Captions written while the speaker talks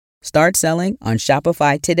Start selling on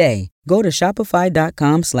Shopify today. Go to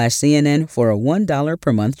shopify.com/CNN for a $1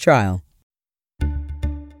 per month trial.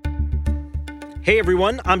 Hey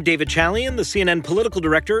everyone, I'm David Chalian, the CNN political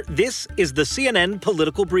director. This is the CNN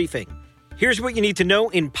Political Briefing. Here's what you need to know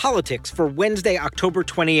in politics for Wednesday, October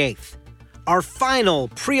 28th. Our final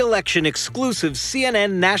pre-election exclusive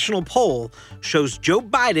CNN national poll shows Joe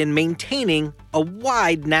Biden maintaining a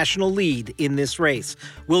wide national lead in this race.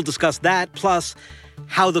 We'll discuss that, plus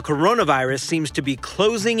how the coronavirus seems to be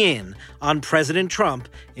closing in on President Trump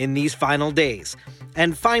in these final days.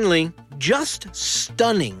 And finally, just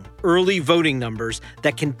stunning early voting numbers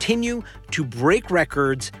that continue to break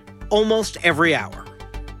records almost every hour.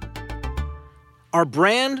 Our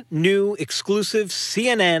brand new exclusive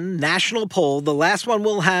CNN national poll, the last one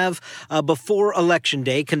we'll have before Election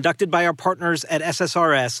Day, conducted by our partners at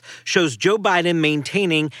SSRS, shows Joe Biden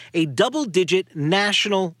maintaining a double-digit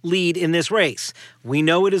national lead in this race. We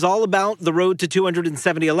know it is all about the road to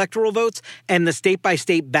 270 electoral votes and the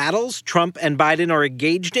state-by-state battles Trump and Biden are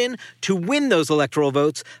engaged in to win those electoral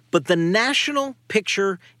votes, but the national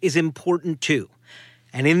picture is important too.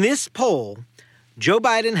 And in this poll, Joe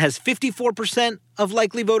Biden has 54% of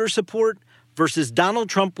likely voter support versus Donald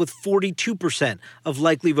Trump with 42% of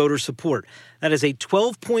likely voter support. That is a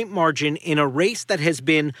 12-point margin in a race that has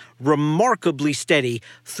been remarkably steady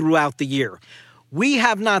throughout the year. We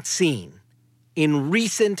have not seen in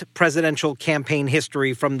recent presidential campaign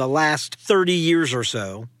history from the last 30 years or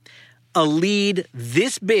so a lead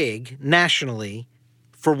this big nationally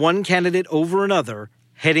for one candidate over another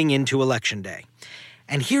heading into Election Day.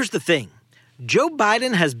 And here's the thing. Joe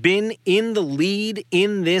Biden has been in the lead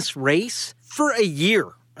in this race for a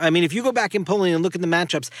year. I mean, if you go back in polling and look at the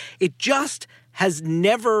matchups, it just has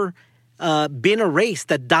never been a race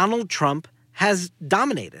that Donald Trump has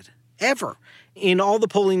dominated, ever, in all the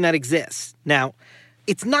polling that exists. Now,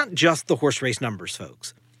 it's not just the horse race numbers,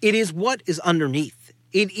 folks. It is what is underneath.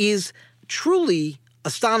 It is truly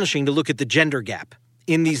astonishing to look at the gender gap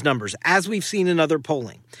in these numbers, as we've seen in other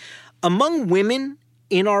polling. Among women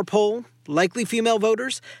in our poll, likely female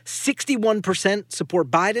voters, 61%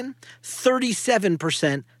 support Biden,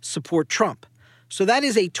 37% support Trump. So that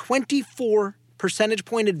is a 24 percentage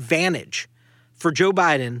point advantage for Joe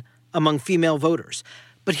Biden among female voters.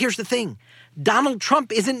 But here's the thing. Donald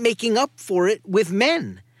Trump isn't making up for it with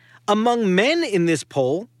men. Among men in this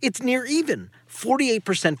poll, it's near even.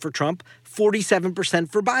 48% for Trump,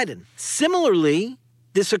 47% for Biden. Similarly,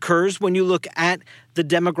 this occurs when you look at the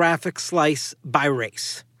demographic slice by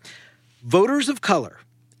race. Voters of color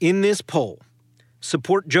in this poll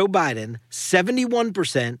support Joe Biden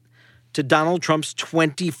 71% to Donald Trump's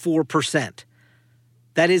 24%.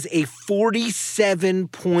 That is a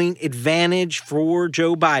 47-point advantage for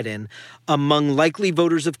Joe Biden among likely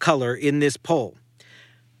voters of color in this poll.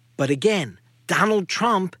 But again, Donald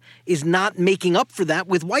Trump is not making up for that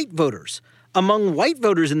with white voters. Among white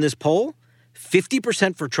voters in this poll,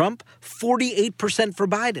 50% for Trump, 48% for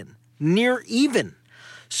Biden, near even.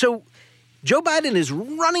 So Joe Biden is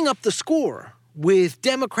running up the score with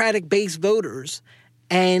Democratic-based voters,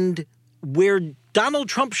 and where Donald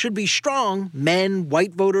Trump should be strong, men,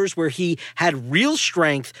 white voters, where he had real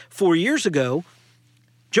strength 4 years ago,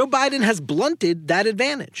 Joe Biden has blunted that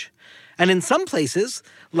advantage. And in some places,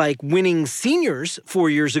 like winning seniors 4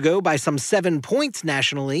 years ago by some 7 points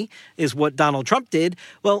nationally is what Donald Trump did.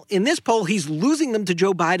 Well, in this poll, he's losing them to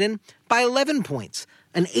Joe Biden by 11 points,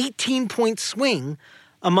 an 18-point swing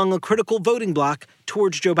among a critical voting bloc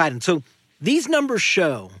towards Joe Biden. So these numbers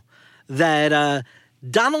show that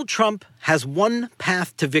Donald Trump has one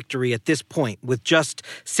path to victory at this point with just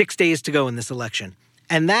 6 days to go in this election,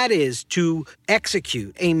 and that is to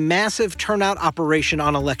execute a massive turnout operation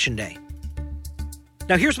on Election Day.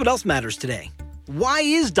 Now, here's what else matters today. Why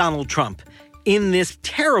is Donald Trump in this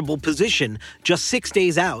terrible position just 6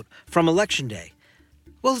 days out from Election Day?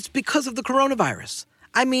 Well, it's because of the coronavirus.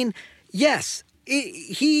 I mean, yes,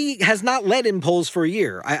 he has not led in polls for a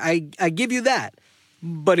year. I give you that.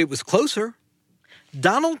 But it was closer.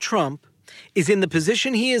 Donald Trump is in the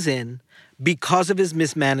position he is in because of his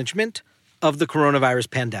mismanagement of the coronavirus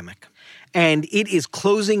pandemic. And it is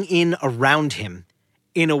closing in around him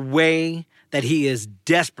in a way that he is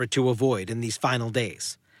desperate to avoid in these final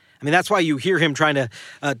days. I mean, that's why you hear him trying to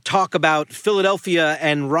talk about Philadelphia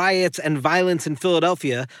and riots and violence in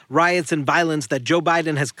Philadelphia, riots and violence that Joe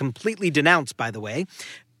Biden has completely denounced, by the way.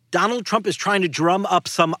 Donald Trump is trying to drum up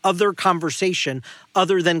some other conversation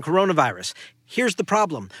other than coronavirus. Here's the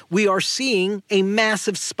problem. We are seeing a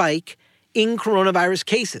massive spike in coronavirus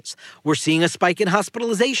cases. We're seeing a spike in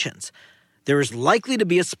hospitalizations. There is likely to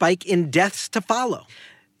be a spike in deaths to follow.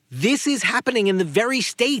 This is happening in the very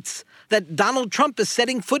states that Donald Trump is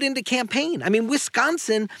setting foot into campaign. I mean,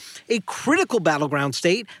 Wisconsin, a critical battleground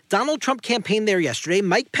state. Donald Trump campaigned there yesterday.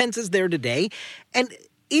 Mike Pence is there today. And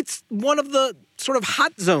it's one of the sort of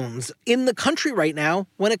hot zones in the country right now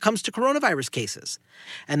when it comes to coronavirus cases.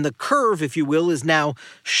 And the curve, if you will, is now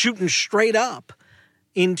shooting straight up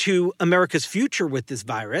into America's future with this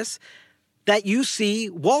virus, that you see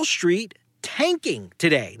Wall Street tanking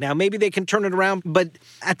today. Now, maybe they can turn it around, but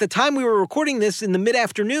at the time we were recording this in the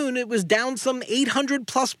mid-afternoon, it was down some 800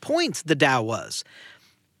 plus points, the Dow was.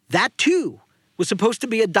 That, too, was supposed to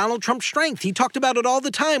be a Donald Trump strength. He talked about it all the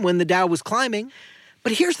time when the Dow was climbing.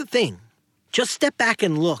 But here's the thing. Just step back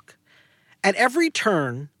and look. At every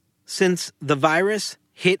turn since the virus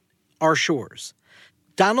hit our shores,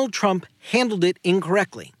 Donald Trump handled it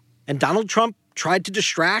incorrectly. And Donald Trump tried to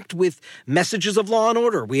distract with messages of law and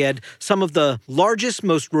order. We had some of the largest,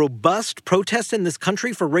 most robust protests in this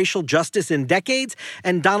country for racial justice in decades,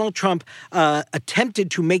 and Donald Trump attempted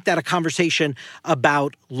to make that a conversation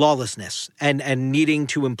about lawlessness and needing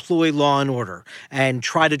to employ law and order and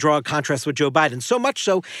try to draw a contrast with Joe Biden. So much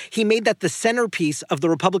so, he made that the centerpiece of the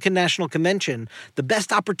Republican National Convention, the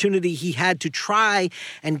best opportunity he had to try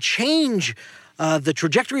and change the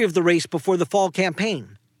trajectory of the race before the fall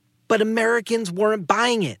campaign. But Americans weren't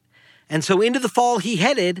buying it. And so into the fall he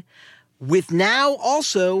headed, with now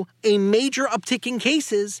also a major uptick in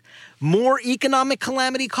cases, more economic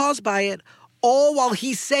calamity caused by it, all while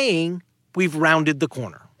he's saying we've rounded the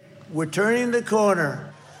corner. We're turning the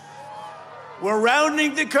corner. We're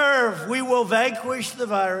rounding the curve. We will vanquish the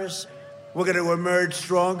virus. We're going to emerge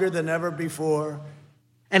stronger than ever before.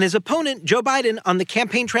 And his opponent, Joe Biden, on the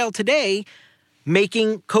campaign trail today,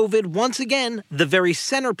 making COVID once again the very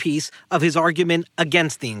centerpiece of his argument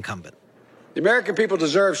against the incumbent. The American people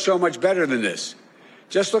deserve so much better than this.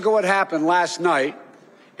 Just look at what happened last night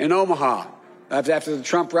in Omaha after the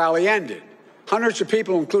Trump rally ended. Hundreds of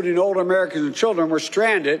people, including older Americans and children, were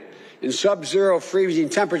stranded in sub-zero freezing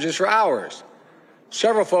temperatures for hours.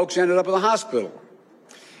 Several folks ended up in the hospital.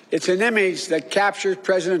 It's an image that captures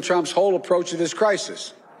President Trump's whole approach to this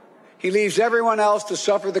crisis. He leaves everyone else to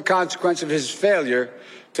suffer the consequence of his failure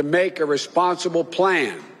to make a responsible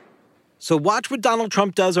plan. So watch what Donald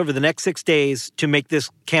Trump does over the next 6 days to make this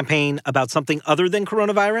campaign about something other than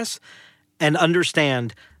coronavirus, and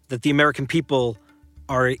understand that the American people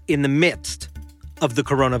are in the midst of the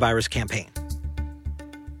coronavirus campaign.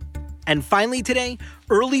 And finally today,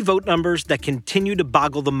 early vote numbers that continue to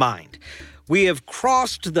boggle the mind. We have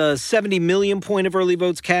crossed the 70 million point of early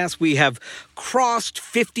votes cast. We have crossed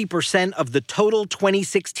 50% of the total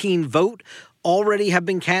 2016 vote already have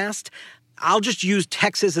been cast. I'll just use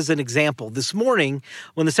Texas as an example. This morning,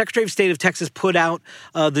 when the Secretary of State of Texas put out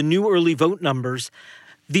the new early vote numbers,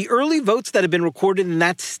 the early votes that have been recorded in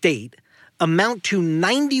that state amount to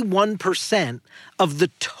 91% of the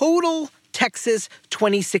total Texas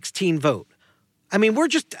 2016 vote. I mean, we're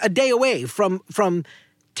just a day away from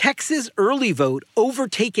Texas early vote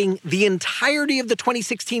overtaking the entirety of the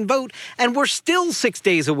 2016 vote, and we're still 6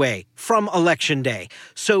 days away from Election Day.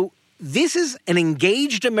 So this is an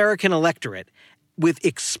engaged American electorate with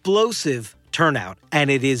explosive turnout, and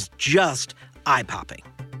it is just eye-popping.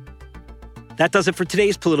 That does it for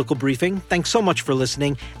today's Political Briefing. Thanks so much for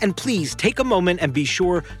listening, and please take a moment and be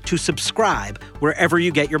sure to subscribe wherever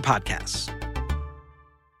you get your podcasts.